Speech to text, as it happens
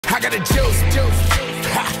I got the juice.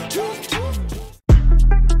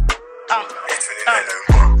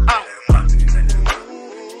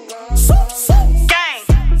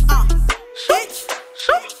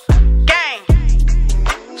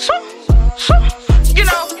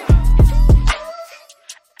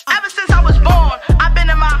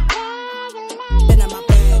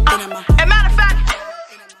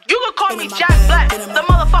 Jakk Blakk, the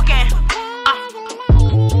motherfucking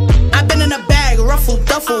I've been in a bag, ruffled,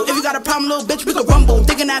 duffel. If you got a problem, little bitch, we can rumble.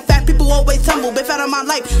 Thinking that fat people always tumble. Been fat on my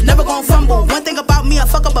life, never gon' fumble. One thing about me, I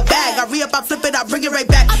fuck up a bag. I re-up, I flip it, I bring it right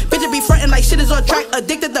back. Bitch, be frontin' like shit is on track.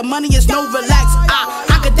 Addicted to money, is no relax.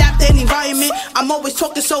 I can adapt to any environment. I'm always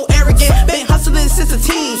talking so arrogant. Been hustling since a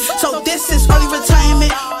teen, so this is early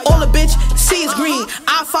retirement. All a bitch see is green.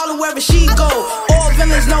 I follow wherever she go. All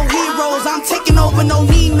villains, no heroes. I'm taking over, no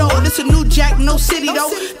need no. This a new Jack, no city though.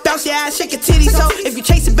 Bounce your ass, shake your titty. So if you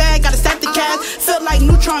chase a bag, gotta stack the cash. Feel like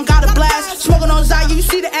Neutron, got a blast. Smoking on Zaya, you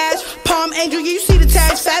see the ash. Palm Angel, you see the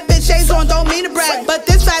tags. Fat bitch shades on, don't mean to brag, but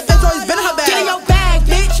this fat bitch always been in her bag. Get in your bag,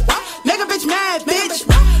 bitch. Make a bitch mad, bitch.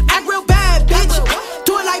 Act real bad, bitch.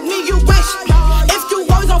 Do it like me, you wish. If you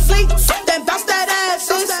always on fleek, then bounce that ass,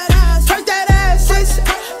 sis. Turn that ass, sis.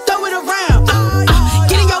 Throw it around.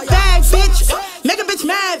 Get in your bag, bitch. Make a bitch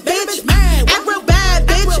mad, bitch.